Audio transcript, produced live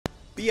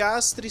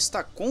Piastri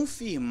está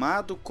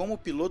confirmado como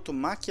piloto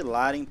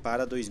McLaren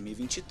para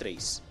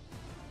 2023.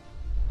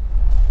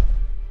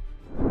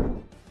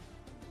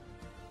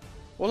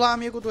 Olá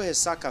amigo do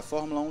Ressaca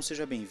Fórmula 1,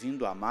 seja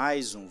bem-vindo a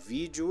mais um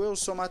vídeo. Eu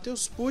sou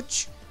Matheus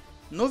Pucci.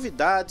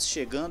 Novidades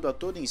chegando a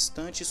todo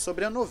instante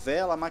sobre a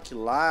novela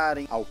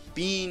McLaren,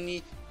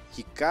 Alpine,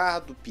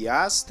 Ricciardo,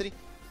 Piastri.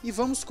 E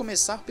vamos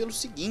começar pelo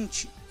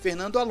seguinte,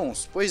 Fernando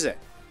Alonso, pois é.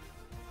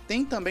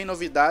 Tem também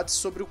novidades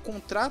sobre o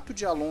contrato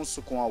de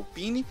Alonso com a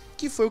Alpine,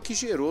 que foi o que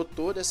gerou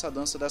toda essa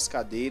dança das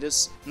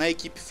cadeiras na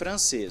equipe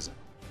francesa.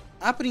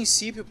 A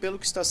princípio, pelo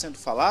que está sendo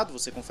falado,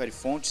 você confere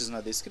fontes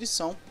na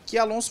descrição, que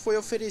Alonso foi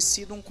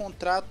oferecido um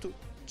contrato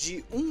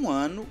de 1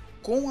 ano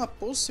com a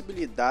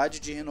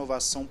possibilidade de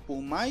renovação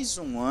por mais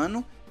 1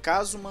 ano,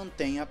 caso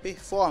mantenha a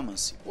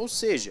performance, ou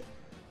seja,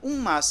 um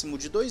máximo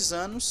de 2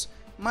 anos,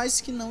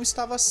 mas que não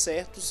estava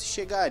certo se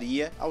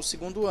chegaria ao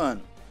 2º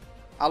ano.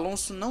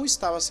 Alonso não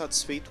estava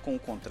satisfeito com o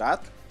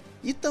contrato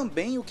e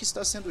também o que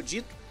está sendo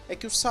dito é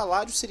que o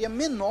salário seria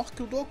menor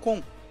que o do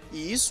Ocon.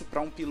 E isso,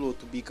 para um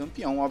piloto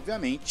bicampeão,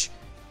 obviamente,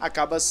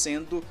 acaba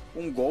sendo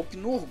um golpe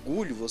no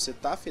orgulho. Você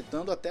está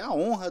afetando até a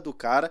honra do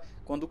cara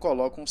quando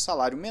coloca um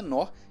salário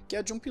menor que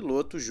é de um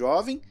piloto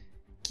jovem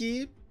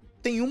que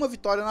tem uma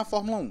vitória na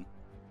Fórmula 1.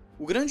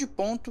 O grande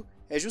ponto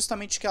é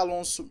justamente que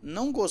Alonso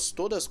não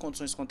gostou das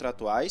condições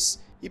contratuais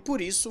e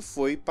por isso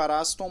foi para a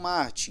Aston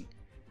Martin.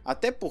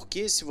 Até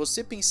porque, se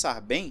você pensar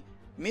bem,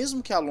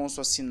 mesmo que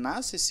Alonso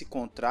assinasse esse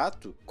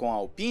contrato com a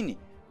Alpine,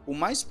 o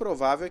mais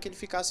provável é que ele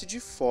ficasse de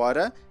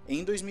fora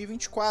em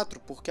 2024,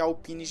 porque a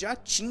Alpine já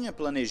tinha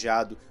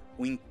planejado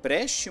o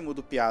empréstimo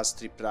do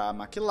Piastri para a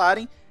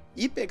Mclaren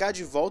e pegar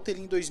de volta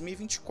ele em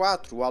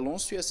 2024. O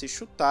Alonso ia ser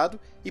chutado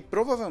e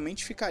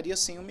provavelmente ficaria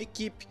sem uma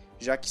equipe,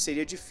 já que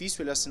seria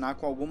difícil ele assinar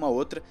com alguma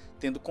outra,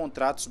 tendo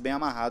contratos bem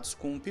amarrados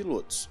com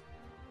pilotos.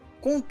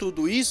 Com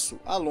tudo isso,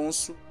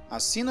 Alonso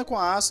assina com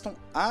a Aston,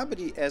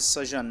 abre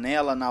essa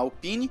janela na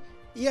Alpine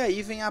e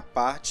aí vem a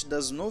parte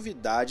das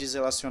novidades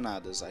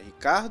relacionadas a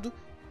Ricciardo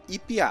e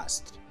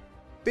Piastri.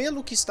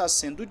 Pelo que está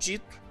sendo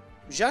dito,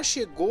 já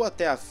chegou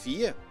até a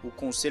FIA, o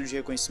Conselho de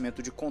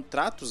Reconhecimento de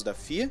Contratos da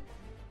FIA,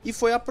 e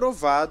foi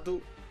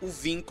aprovado o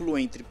vínculo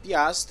entre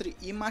Piastri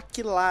e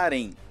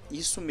Mclaren,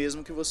 isso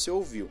mesmo que você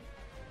ouviu.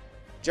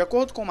 De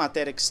acordo com a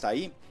matéria que está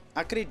aí,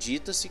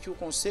 acredita-se que o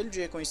Conselho de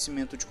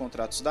Reconhecimento de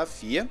Contratos da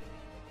FIA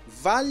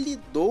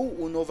validou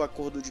o novo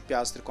acordo de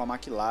Piastri com a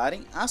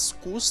McLaren às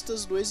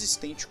custas do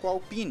existente com a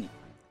Alpine.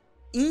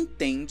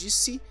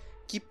 Entende-se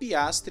que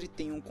Piastri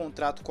tem um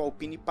contrato com a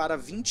Alpine para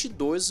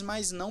 22,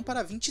 mas não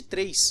para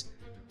 23.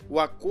 O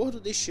acordo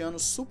deste ano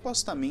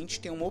supostamente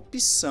tem uma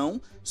opção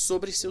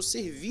sobre seus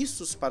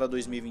serviços para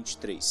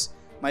 2023,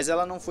 mas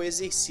ela não foi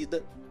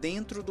exercida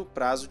dentro do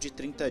prazo de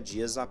 30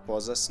 dias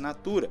após a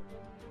assinatura.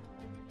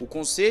 O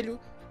Conselho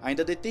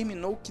ainda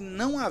determinou que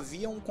não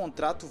havia um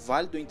contrato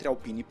válido entre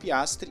Alpine e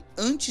Piastri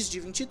antes de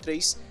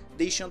 23,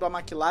 deixando a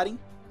McLaren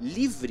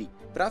livre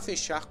para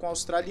fechar com o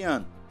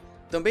australiano.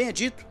 Também é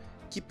dito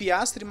que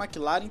Piastri e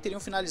McLaren teriam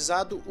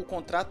finalizado o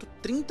contrato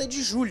 30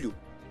 de julho,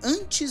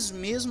 antes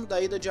mesmo da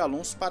ida de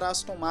Alonso para a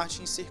Aston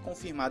Martin ser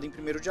confirmada em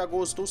 1º de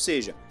agosto, ou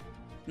seja,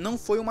 não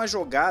foi uma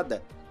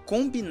jogada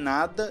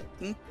combinada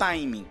em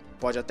timing.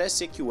 Pode até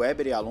ser que o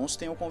Webber e Alonso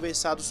tenham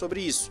conversado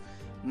sobre isso,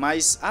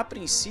 mas a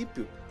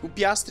princípio o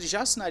Piastri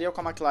já assinaria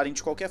com a McLaren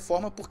de qualquer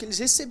forma porque eles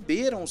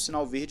receberam o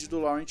sinal verde do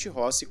Laurent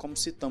Rossi, como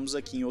citamos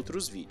aqui em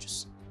outros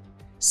vídeos.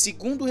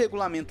 Segundo o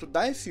regulamento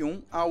da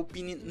F1, a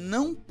Alpine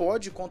não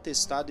pode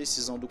contestar a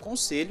decisão do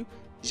Conselho,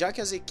 já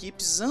que as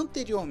equipes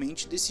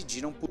anteriormente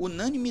decidiram por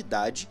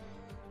unanimidade,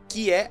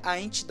 que é a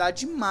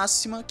entidade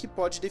máxima que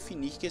pode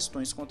definir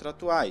questões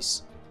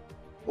contratuais.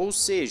 Ou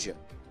seja,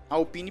 a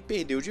Alpine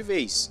perdeu de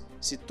vez.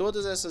 Se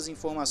todas essas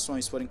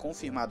informações forem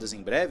confirmadas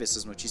em breve,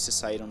 essas notícias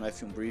saíram no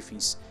F1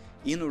 Briefings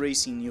e no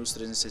Racing News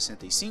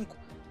 365,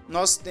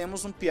 nós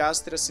temos um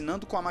Piastri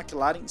assinando com a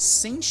McLaren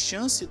sem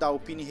chance da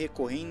Alpine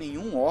recorrer em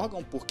nenhum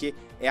órgão, porque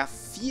é a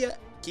FIA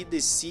que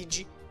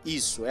decide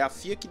isso, é a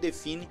FIA que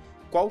define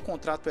qual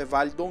contrato é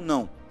válido ou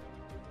não.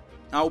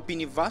 A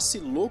Alpine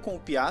vacilou com o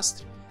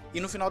Piastri e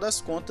no final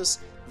das contas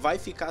vai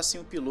ficar sem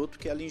o piloto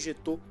que ela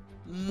injetou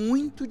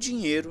muito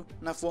dinheiro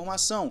na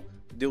formação.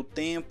 Deu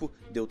tempo,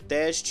 deu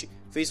teste,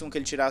 fez com que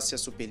ele tirasse a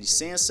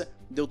superlicença,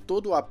 deu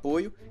todo o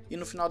apoio e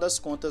no final das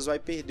contas vai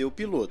perder o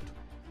piloto.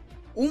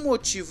 O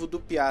motivo do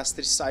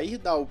Piastri sair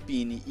da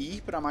Alpine e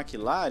ir para a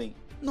McLaren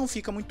não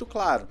fica muito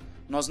claro.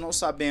 Nós não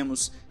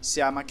sabemos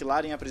se a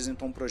McLaren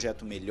apresentou um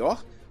projeto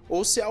melhor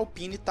ou se a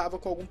Alpine estava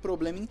com algum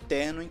problema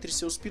interno entre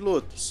seus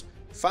pilotos.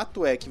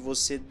 Fato é que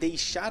você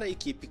deixar a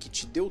equipe que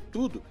te deu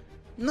tudo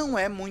não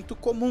é muito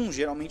comum.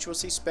 Geralmente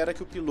você espera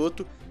que o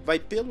piloto vai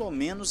pelo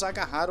menos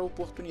agarrar a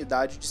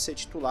oportunidade de ser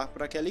titular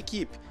para aquela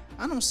equipe.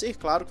 A não ser,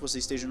 claro, que você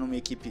esteja numa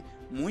equipe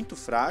muito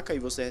fraca e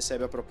você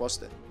recebe a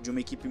proposta de uma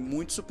equipe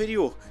muito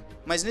superior.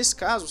 Mas nesse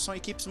caso são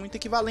equipes muito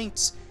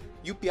equivalentes.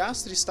 E o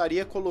Piastri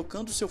estaria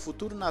colocando seu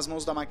futuro nas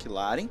mãos da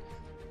McLaren,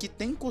 que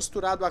tem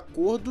costurado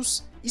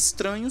acordos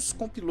estranhos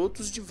com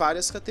pilotos de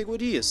várias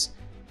categorias.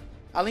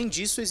 Além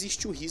disso,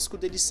 existe o risco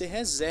dele ser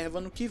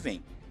reserva no que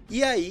vem.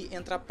 E aí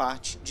entra a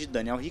parte de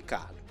Daniel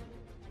Ricciardo.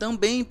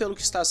 Também, pelo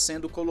que está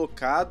sendo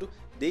colocado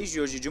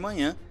desde hoje de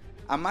manhã,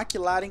 a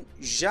McLaren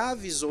já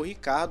avisou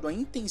Ricciardo a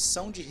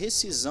intenção de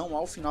rescisão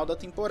ao final da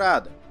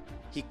temporada.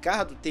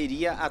 Ricciardo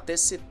teria até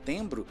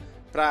setembro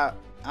para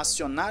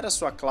acionar a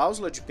sua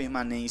cláusula de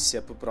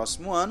permanência para o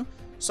próximo ano,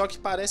 só que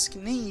parece que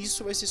nem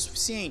isso vai ser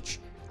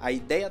suficiente. A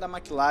ideia da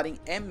McLaren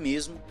é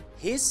mesmo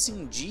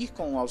rescindir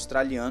com o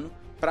australiano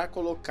para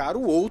colocar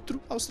o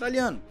outro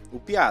australiano, o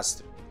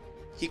Piastri.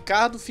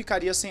 Ricciardo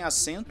ficaria sem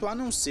assento a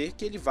não ser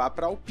que ele vá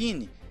para a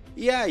Alpine,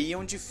 e é aí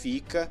onde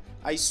fica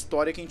a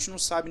história que a gente não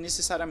sabe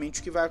necessariamente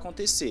o que vai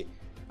acontecer.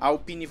 A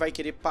Alpine vai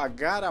querer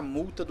pagar a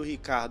multa do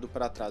Ricciardo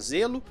para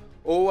trazê-lo,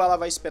 ou ela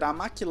vai esperar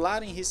a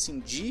McLaren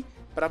rescindir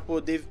para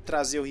poder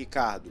trazer o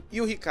Ricciardo,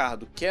 e o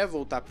Ricciardo quer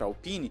voltar para a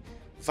Alpine,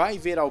 vai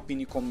ver a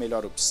Alpine como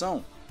melhor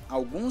opção?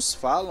 Alguns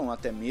falam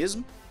até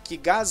mesmo que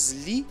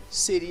Gasly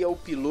seria o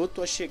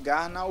piloto a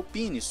chegar na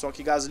Alpine, só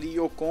que Gasly e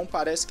Ocon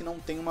parece que não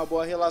tem uma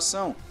boa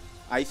relação.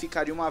 Aí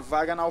ficaria uma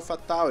vaga na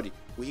AlphaTauri.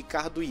 O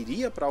Ricciardo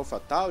iria para a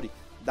AlphaTauri,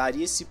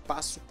 daria esse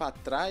passo para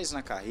trás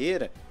na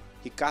carreira.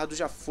 Ricciardo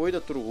já foi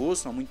da Toro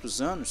Rosso há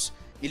muitos anos.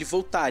 Ele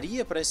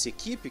voltaria para essa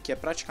equipe, que é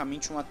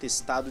praticamente um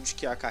atestado de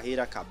que a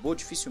carreira acabou.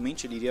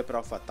 Dificilmente ele iria para a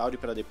AlphaTauri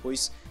para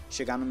depois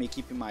chegar numa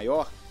equipe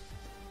maior.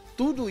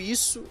 Tudo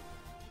isso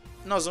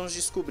nós vamos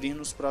descobrir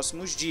nos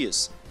próximos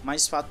dias,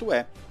 mas fato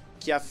é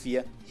que a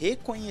FIA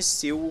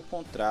reconheceu o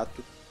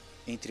contrato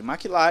entre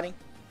McLaren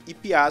e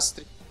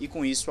Piastri, e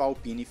com isso a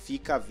Alpine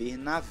fica a ver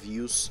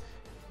navios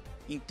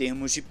em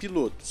termos de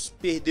pilotos.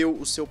 Perdeu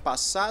o seu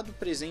passado,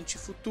 presente e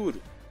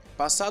futuro.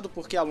 Passado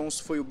porque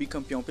Alonso foi o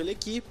bicampeão pela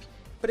equipe,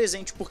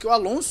 presente porque o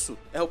Alonso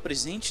é o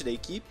presente da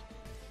equipe,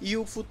 e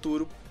o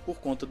futuro por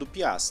conta do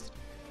Piastri.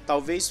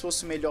 Talvez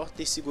fosse melhor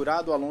ter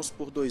segurado o Alonso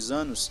por 2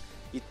 anos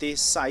e ter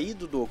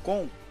saído do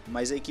Ocon,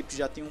 mas a equipe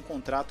já tem um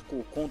contrato com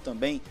o Ocon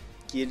também,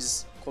 que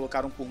eles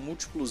colocaram por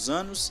múltiplos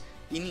anos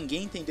e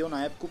ninguém entendeu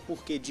na época o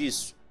porquê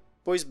disso.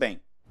 Pois bem,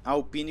 a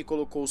Alpine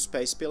colocou os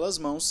pés pelas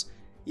mãos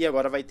e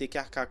agora vai ter que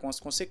arcar com as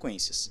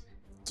consequências.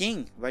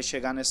 Quem vai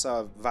chegar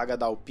nessa vaga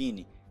da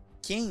Alpine?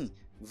 Quem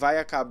vai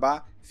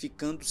acabar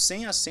ficando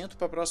sem assento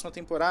para a próxima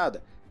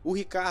temporada? O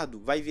Ricciardo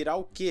vai virar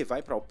o quê?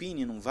 Vai para a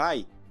Alpine? Não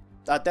vai?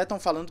 Até estão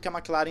falando que a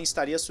McLaren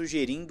estaria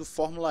sugerindo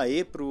Fórmula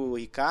E para o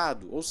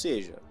Ricciardo, ou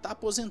seja, está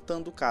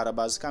aposentando o cara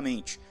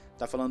basicamente.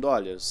 Está falando,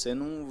 olha, você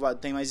não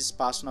tem mais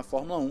espaço na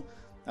Fórmula 1,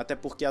 até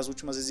porque as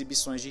últimas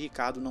exibições de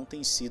Ricciardo não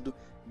têm sido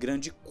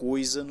grande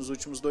coisa nos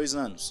últimos 2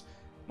 anos.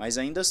 Mas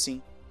ainda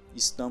assim,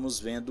 estamos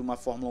vendo uma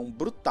Fórmula 1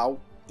 brutal,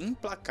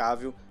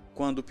 implacável,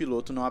 quando o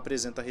piloto não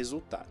apresenta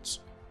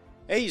resultados.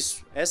 É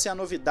isso, essa é a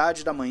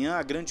novidade da manhã,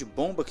 a grande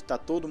bomba que está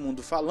todo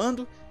mundo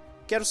falando.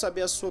 Quero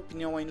saber a sua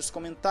opinião aí nos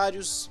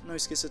comentários, não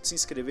esqueça de se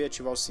inscrever e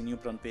ativar o sininho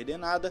para não perder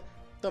nada.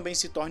 Também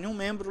se torne um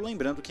membro,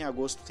 lembrando que em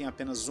agosto tem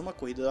apenas uma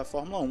corrida da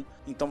Fórmula 1,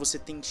 então você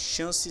tem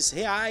chances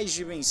reais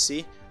de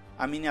vencer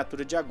a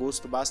miniatura de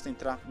agosto. Basta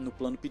entrar no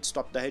plano Pit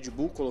Stop da Red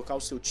Bull, colocar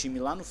o seu time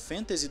lá no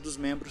Fantasy dos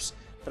membros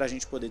para a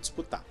gente poder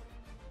disputar.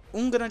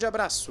 Um grande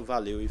abraço,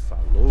 valeu e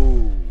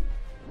falou!